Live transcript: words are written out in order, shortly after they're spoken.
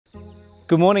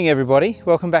Good morning everybody,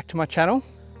 welcome back to my channel.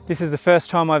 This is the first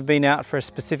time I've been out for a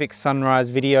specific sunrise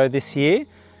video this year,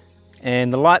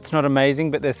 and the light's not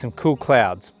amazing, but there's some cool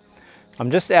clouds.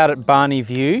 I'm just out at Barney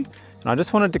View, and I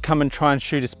just wanted to come and try and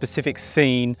shoot a specific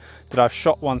scene that I've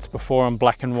shot once before on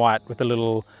black and white with a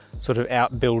little sort of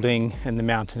outbuilding and the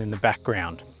mountain in the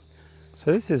background.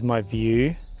 So this is my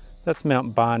view. That's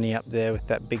Mount Barney up there with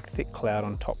that big thick cloud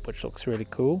on top, which looks really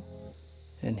cool.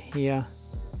 And here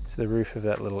is the roof of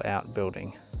that little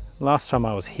outbuilding. Last time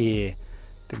I was here,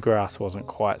 the grass wasn't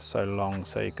quite so long,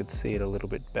 so you could see it a little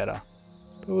bit better.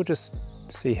 But we'll just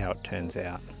see how it turns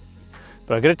out.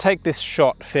 But I've got to take this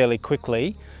shot fairly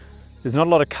quickly. There's not a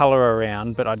lot of color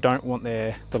around, but I don't want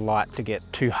the light to get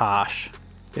too harsh.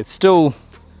 It's still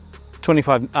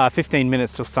 15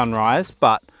 minutes till sunrise,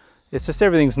 but it's just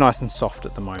everything's nice and soft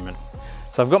at the moment.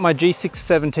 So I've got my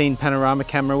G617 panorama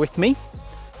camera with me,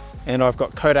 and I've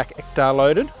got Kodak Ektar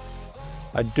loaded.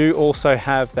 I do also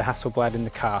have the Hasselblad in the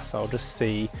car, so I'll just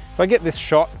see. If I get this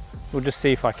shot, we'll just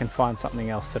see if I can find something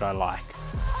else that I like.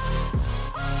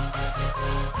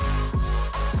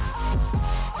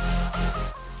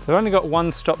 So I've only got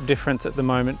one stop difference at the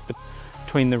moment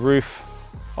between the roof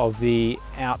of the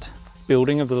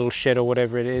outbuilding of the little shed or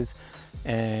whatever it is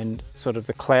and sort of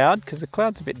the cloud, because the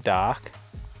cloud's a bit dark.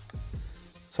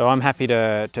 So I'm happy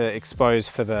to expose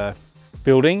for the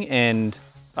building, and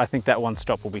I think that one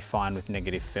stop will be fine with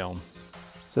negative film.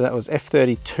 So that was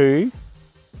f32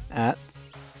 at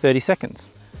 30 seconds.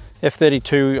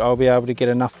 f32, I'll be able to get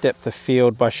enough depth of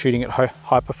field by shooting at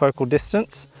hyperfocal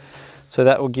distance. So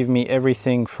that will give me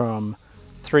everything from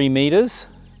 3 meters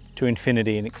to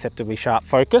infinity in acceptably sharp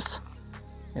focus.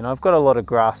 And I've got a lot of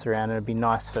grass around, and it'd be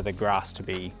nice for the grass to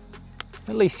be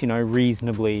at least, you know,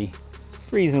 reasonably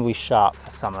sharp for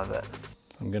some of it.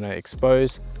 So I'm going to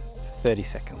expose 30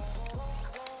 seconds.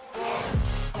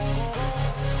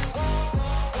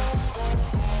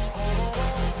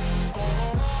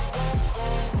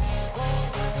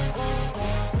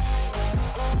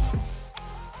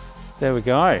 There we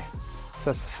go. So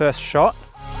that's the first shot.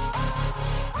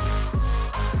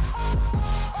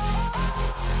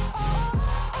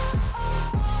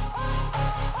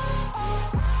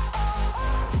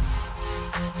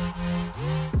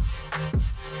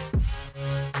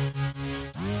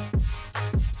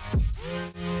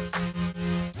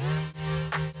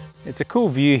 It's a cool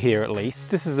view here at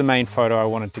least. This is the main photo I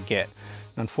wanted to get.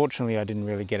 Unfortunately, I didn't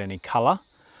really get any color.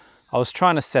 I was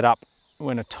trying to set up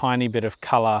when a tiny bit of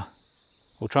color,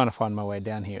 well, trying to find my way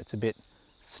down here, it's a bit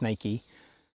snaky.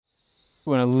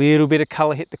 When a little bit of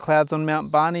color hit the clouds on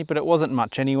Mount Barney, but it wasn't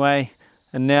much anyway.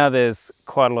 And now there's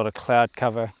quite a lot of cloud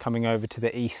cover coming over to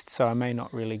the east, so I may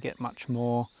not really get much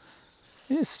more.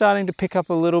 It is starting to pick up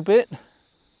a little bit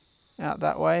out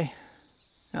that way,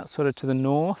 out sort of to the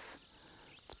north.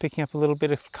 It's picking up a little bit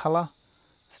of color.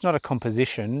 It's not a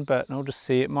composition, but I'll just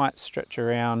see, it might stretch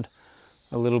around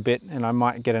a little bit, and I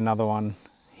might get another one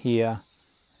here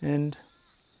and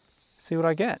see what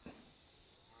I get. You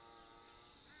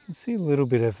can see a little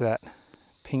bit of that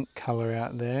pink color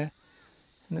out there,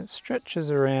 and it stretches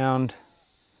around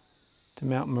to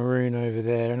Mount Maroon over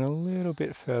there and a little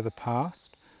bit further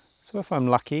past. So if I'm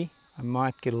lucky, I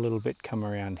might get a little bit come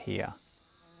around here.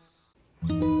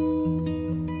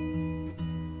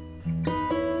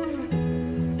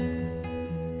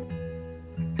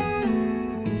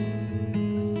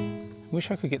 Wish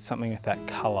I could get something with that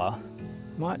colour.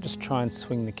 Might just try and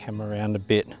swing the camera around a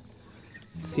bit,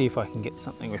 see if I can get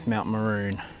something with Mount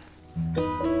Maroon. So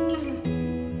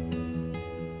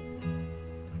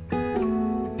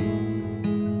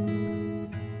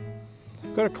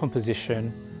I've got a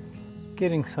composition,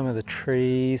 getting some of the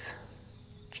trees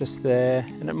just there,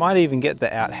 and it might even get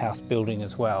the outhouse building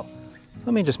as well. So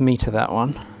let me just meter that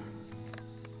one.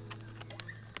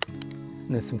 And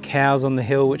there's some cows on the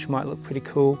hill which might look pretty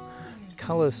cool.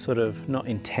 Colour's sort of not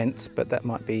intense, but that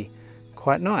might be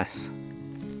quite nice.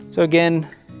 So again,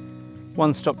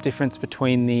 one stop difference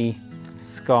between the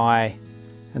sky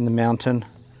and the mountain.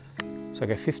 So I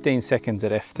go 15 seconds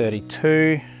at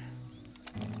f32.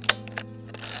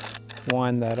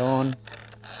 Wind that on.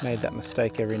 Made that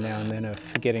mistake every now and then of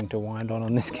forgetting to wind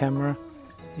on this camera.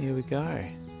 Here we go.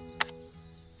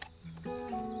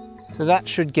 So that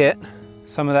should get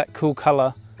some of that cool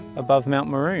colour above Mount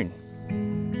Maroon.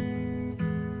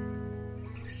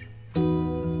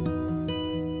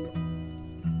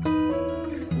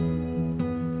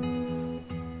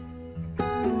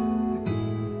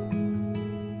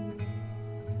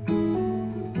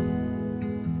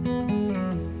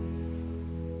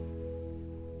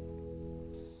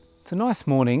 It's a nice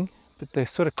morning, but the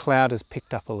sort of cloud has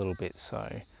picked up a little bit,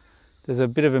 so There's a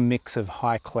bit of a mix of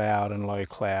high cloud and low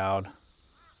cloud.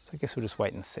 So I guess we'll just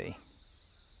wait and see.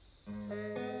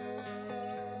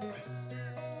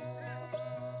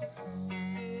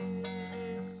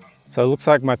 So it looks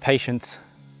like my patience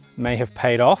may have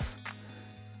paid off.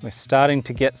 We're starting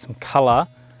to get some colour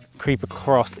creep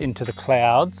across into the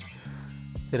clouds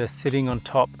that are sitting on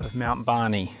top of Mount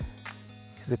Barney.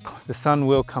 Because the sun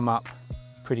will come up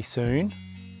pretty soon.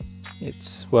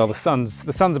 Well, the sun's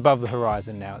above the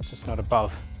horizon now, it's just not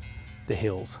above the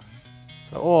hills.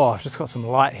 So, oh, I've just got some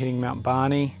light hitting Mount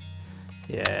Barney.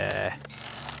 Yeah.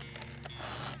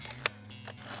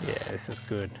 Yeah, this is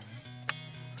good.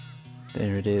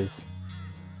 There it is.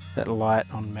 That light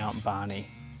on Mount Barney.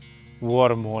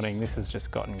 What a morning, this has just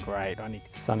gotten great. The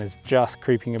sun is just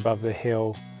creeping above the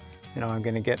hill. And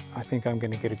I think I'm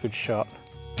gonna get a good shot.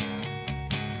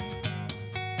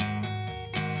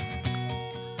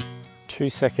 Two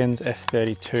seconds,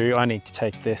 f32. I need to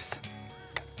take this.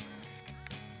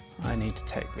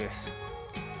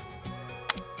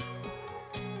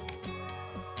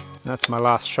 That's my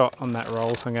last shot on that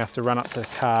roll, so I'm gonna have to run up to the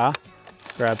car,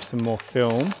 grab some more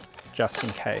film, just in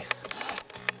case.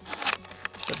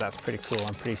 But that's pretty cool,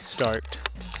 I'm pretty stoked.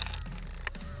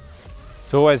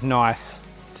 It's always nice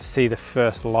to see the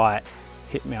first light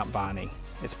hit Mount Barney.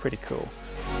 It's pretty cool.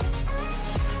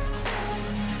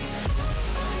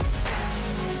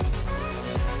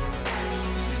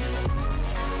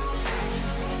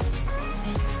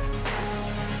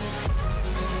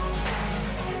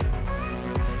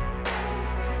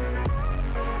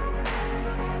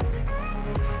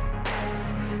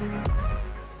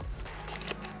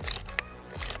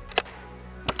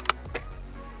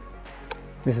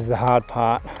 This is the hard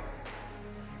part.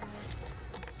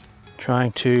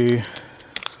 Trying to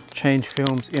change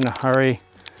films in a hurry,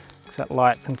 because that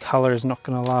light and colour is not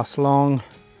going to last long.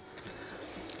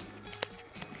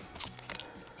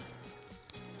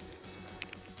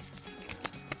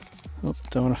 Oop,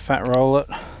 don't want to fat roll it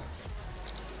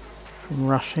from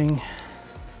rushing.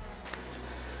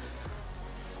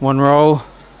 One roll.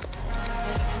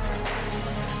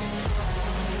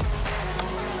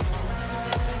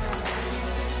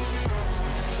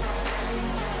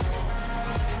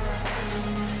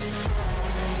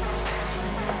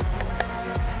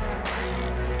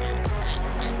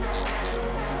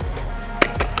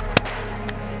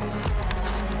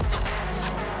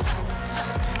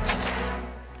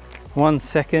 One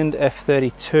second,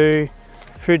 f32,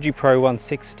 Fuji Pro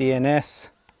 160 NS,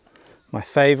 my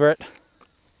favourite.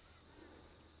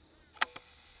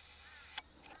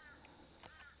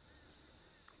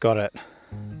 Got it.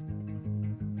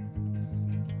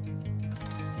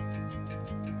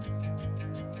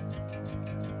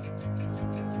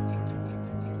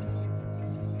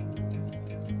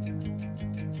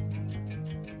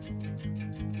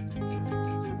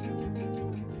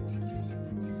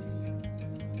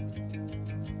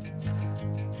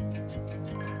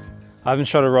 I haven't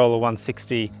shot a roll of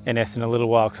 160 NS in a little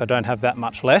while because I don't have that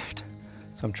much left,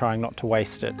 so I'm trying not to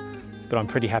waste it, but I'm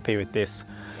pretty happy with this.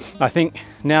 I think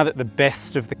now that the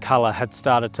best of the colour had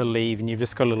started to leave and you've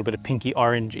just got a little bit of pinky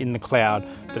orange in the cloud,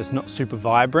 but it's not super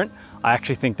vibrant, I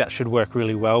actually think that should work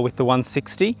really well with the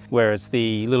 160, whereas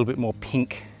the little bit more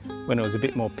pink, when it was a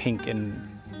bit more pink and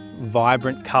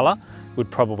vibrant colour, would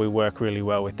probably work really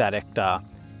well with that Ektar.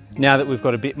 Now that we've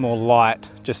got a bit more light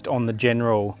just on the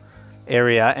general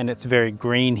area and it's very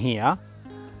green here,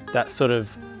 that sort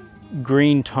of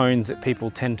green tones that people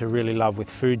tend to really love with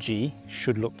Fuji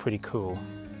should look pretty cool.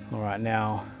 All right,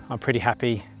 now I'm pretty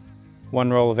happy.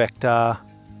 One roll of Ektar,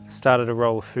 started a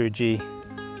roll of Fuji.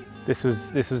 This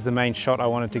was the main shot I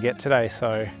wanted to get today,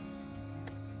 so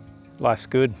life's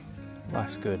good,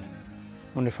 life's good.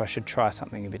 Wonder if I should try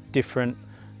something a bit different,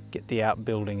 get the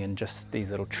outbuilding and just these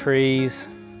little trees,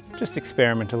 just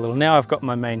experiment a little. Now I've got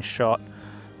my main shot,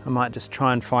 I might just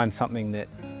try and find something that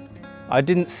I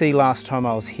didn't see last time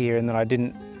I was here and that I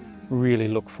didn't really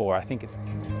look for. I think it's...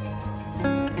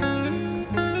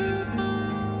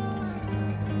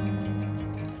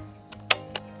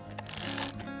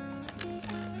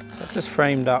 I've just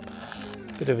framed up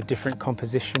a bit of a different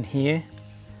composition here,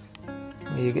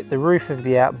 where you get the roof of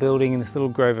the outbuilding and this little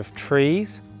grove of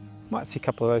trees. Might see a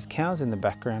couple of those cows in the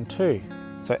background too.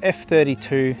 So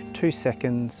f32, 2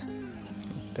 seconds.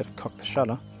 Better cock the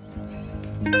shutter.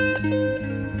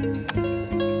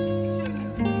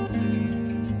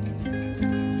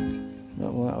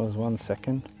 Well, that was 1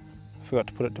 second. I forgot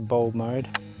to put it to bold mode.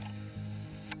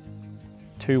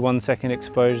 2 1-second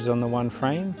exposures on the one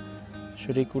frame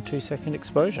should equal 2-second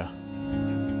exposure.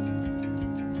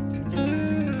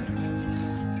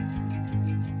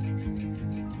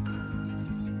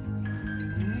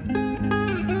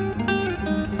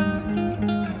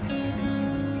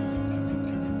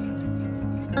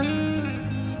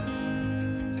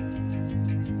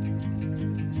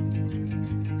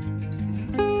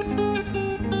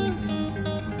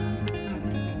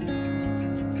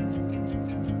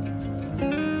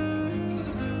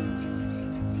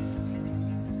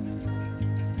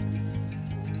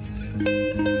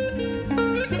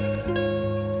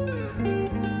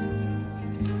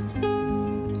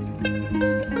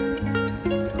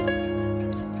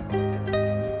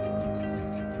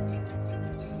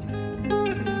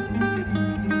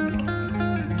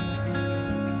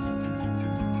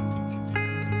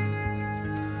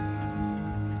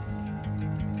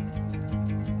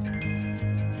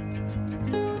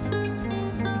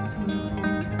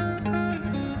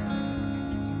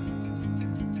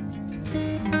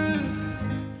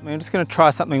 just going to try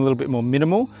something a little bit more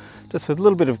minimal, just with a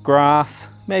little bit of grass,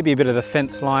 maybe a bit of the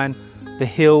fence line, the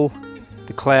hill,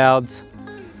 the clouds,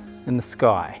 and the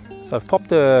sky. So I've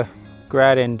popped a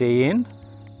Grad ND in.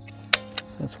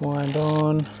 Let's wind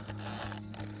on.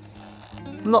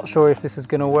 I'm not sure if this is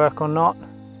going to work or not,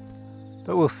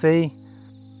 but we'll see.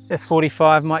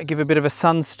 F45 might give a bit of a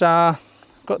sun star.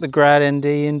 I've got the Grad ND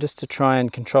in just to try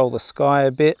and control the sky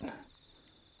a bit.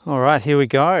 All right, here we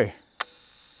go.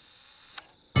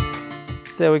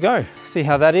 There we go. See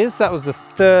how that is? That was the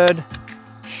third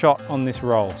shot on this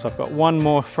roll. So I've got one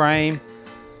more frame.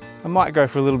 I might go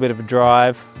for a little bit of a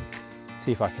drive,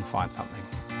 see if I can find something.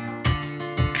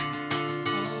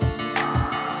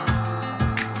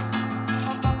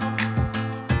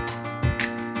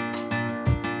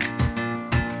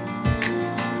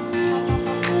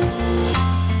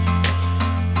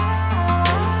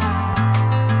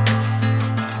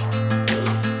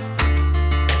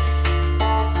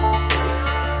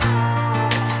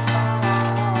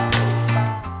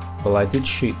 Well, I did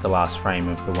shoot the last frame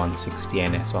of the 160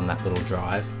 NS on that little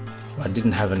drive, but I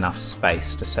didn't have enough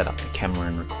space to set up the camera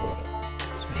and record it.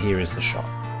 So here is the shot.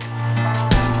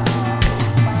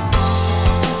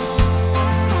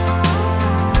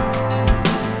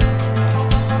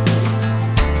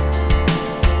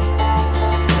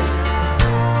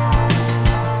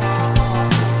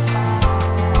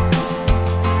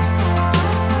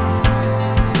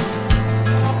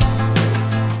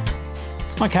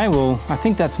 Okay, well, I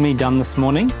think that's me done this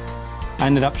morning. I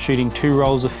ended up shooting 2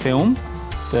 rolls of film,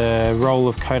 the roll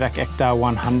of Kodak Ektar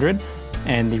 100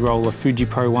 and the roll of Fuji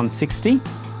Pro 160.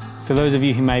 For those of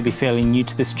you who may be fairly new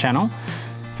to this channel,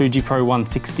 Fuji Pro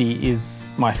 160 is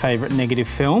my favourite negative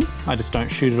film. I just don't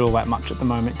shoot it all that much at the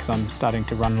moment because I'm starting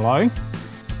to run low.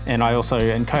 And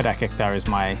Kodak Ektar is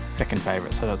my second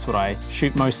favourite, so that's what I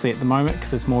shoot mostly at the moment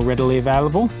because it's more readily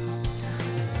available.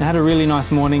 I had a really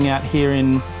nice morning out here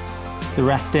in the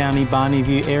Rathdowney Barney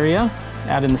View area,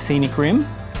 out in the Scenic Rim.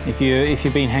 If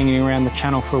you've been hanging around the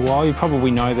channel for a while, you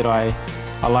probably know that I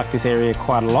like this area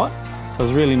quite a lot. So it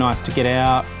was really nice to get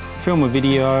out, film a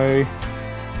video,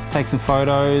 take some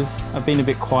photos. I've been a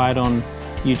bit quiet on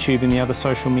YouTube and the other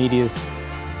social medias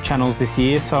channels this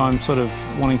year, so I'm sort of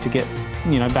wanting to get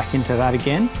back into that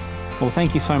again. Well,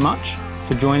 thank you so much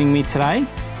for joining me today.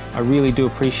 I really do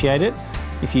appreciate it.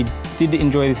 If you did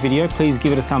enjoy this video, please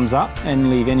give it a thumbs up and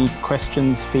leave any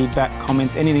questions, feedback,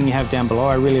 comments, anything you have down below.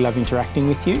 I really love interacting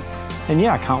with you. And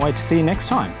yeah, I can't wait to see you next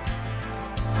time.